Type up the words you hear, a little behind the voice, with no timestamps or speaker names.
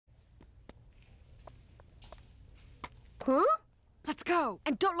Huh? Let's go,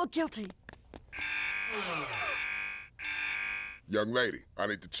 and don't look guilty. Young lady, I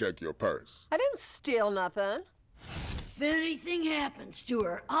need to check your purse. I didn't steal nothing. If anything happens to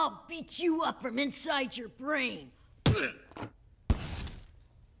her, I'll beat you up from inside your brain.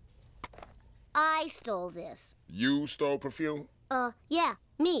 I stole this. You stole perfume? Yeah,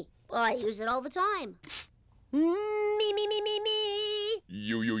 me. I use it all the time. Me.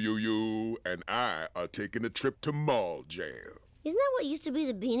 You, and I are taking a trip to mall jail. Isn't that what used to be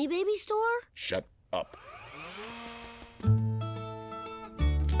the Beanie Baby store? Shut up.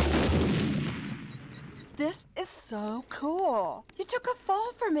 This is so cool. You took a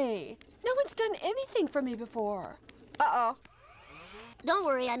fall for me. No one's done anything for me before. Uh-oh. Don't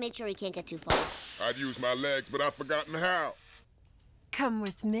worry, I made sure he can't get too far. I'd use my legs, but I've forgotten how. Come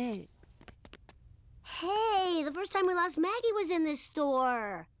with me. Hey, the first time we lost Maggie was in this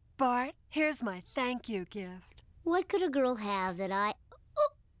store. Bart, here's my thank you gift. What could a girl have that I...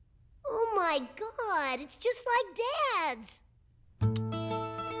 Oh my God, it's just like Dad's.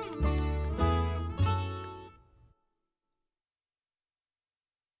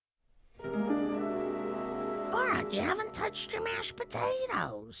 Bart, you haven't touched your mashed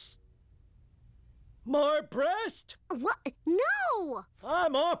potatoes. More breast? What? No!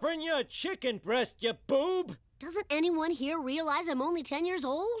 I'm offering you a chicken breast, you boob. Doesn't anyone here realize I'm only 10 years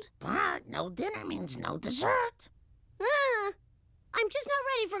old? Bart, no dinner means no dessert. I'm just not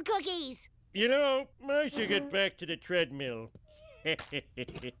ready for cookies. You know, I should get back to the treadmill.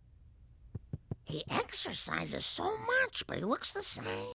 He exercises so much, but he looks the same.